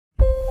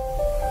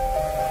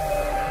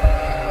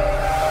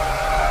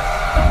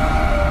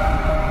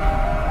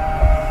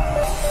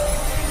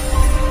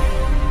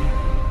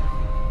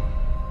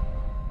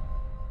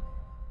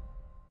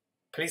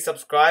Please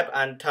subscribe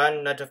and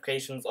turn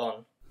notifications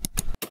on.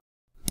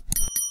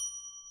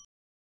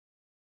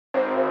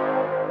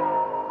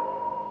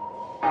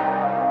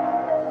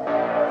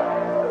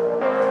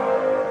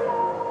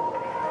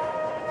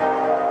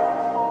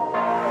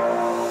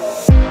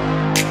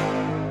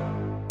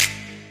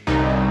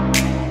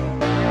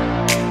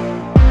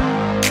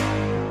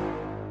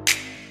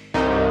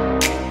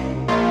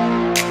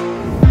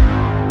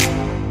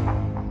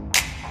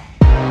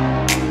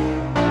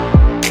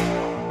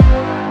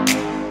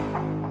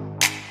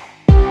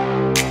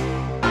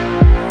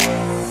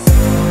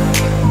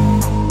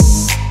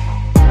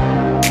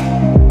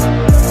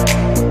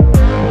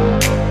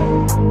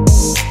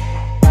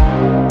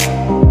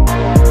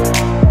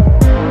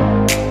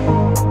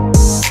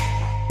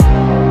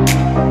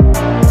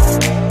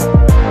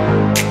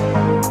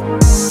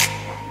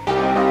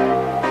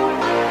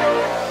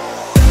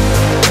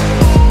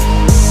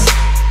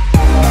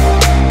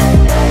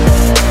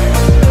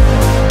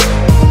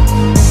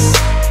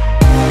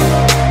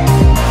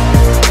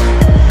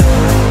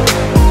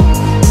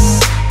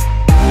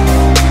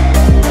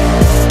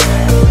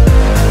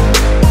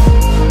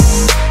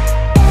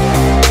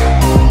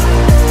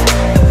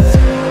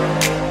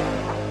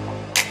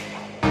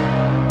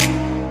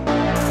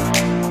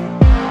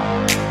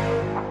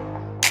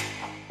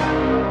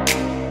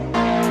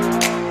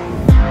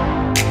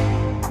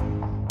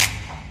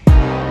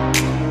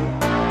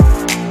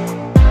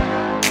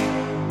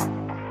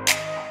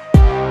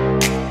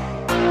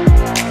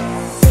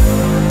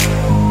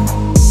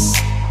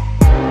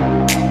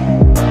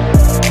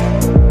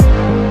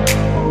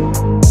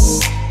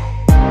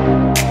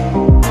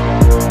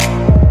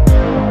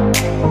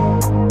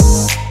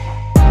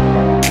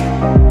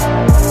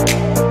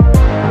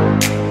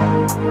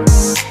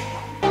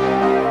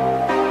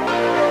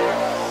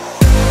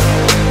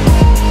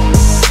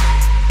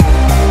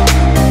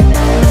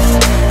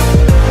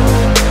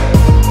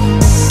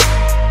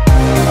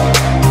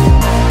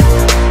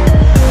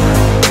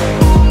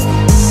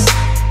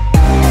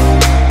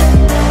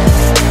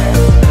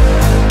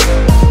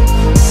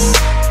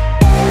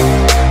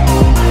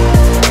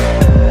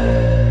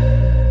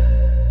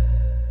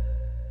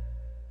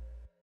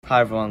 Hi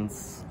everyone,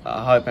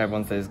 I hope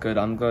everyone stays good.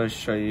 I'm going to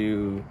show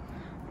you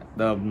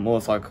the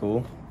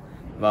motorcycle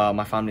that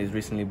my family's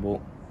recently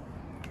bought.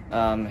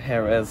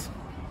 Here it is.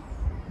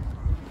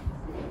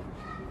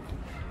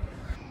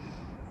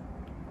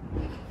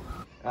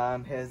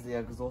 Here's the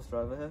exhaust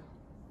over here.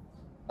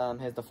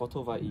 Here's the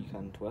throttle that you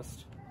can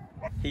twist.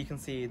 Here you can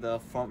see the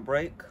front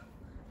brake,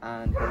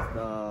 and here's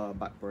the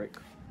back brake.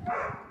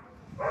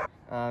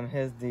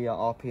 Here's the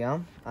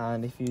RPM,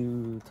 and if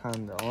you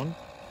turn it on,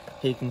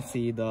 here you can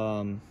see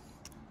the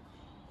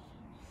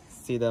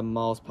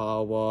miles per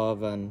hour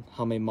and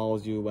how many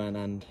miles you went,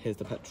 and here's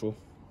the petrol,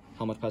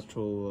 how much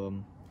petrol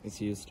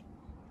is used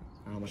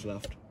and how much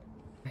left.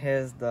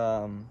 Here's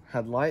the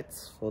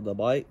headlights for the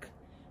bike.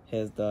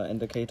 Here's the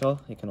indicator,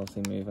 you can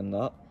also move in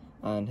that,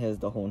 and here's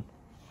the horn.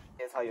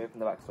 Here's how you open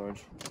the back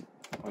storage.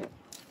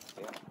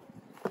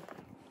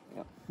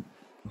 Yeah.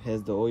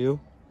 Here's the oil,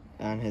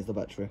 and here's the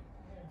battery.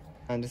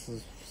 And this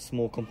is a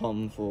small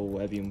compartment for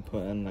whatever you can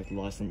put in, like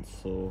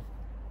license or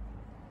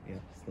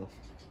stuff.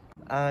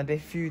 And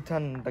if you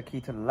turn the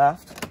key to the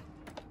left,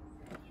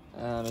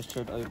 it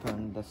should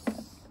open this.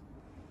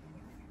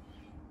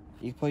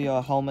 You put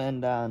your helmet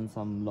in there and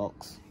some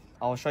locks.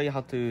 I'll show you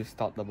how to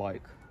start the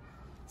bike.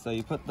 So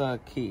you put the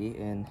key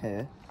in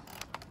here,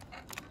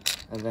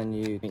 and then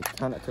you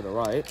turn it to the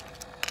right,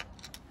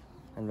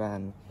 and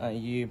then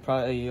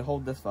you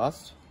hold this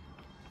first,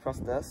 press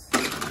this,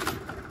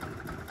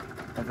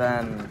 and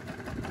then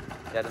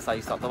that's how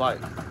you start the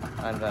bike.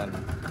 And then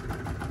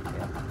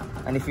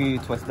and if you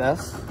twist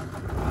this,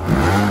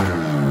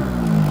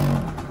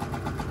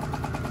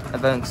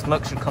 and then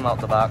smoke should come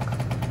out the back.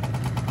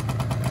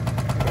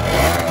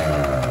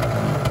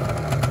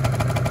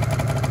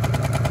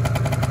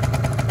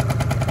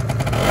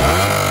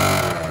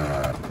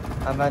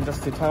 And then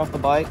just to turn off the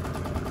bike,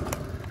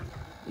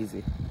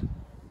 easy.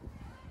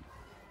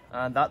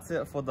 And that's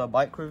it for the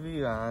bike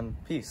review,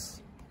 and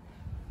peace.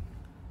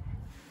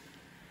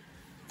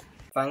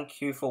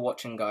 Thank you for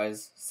watching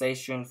guys. Stay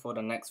tuned for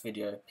the next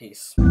video.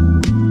 Peace.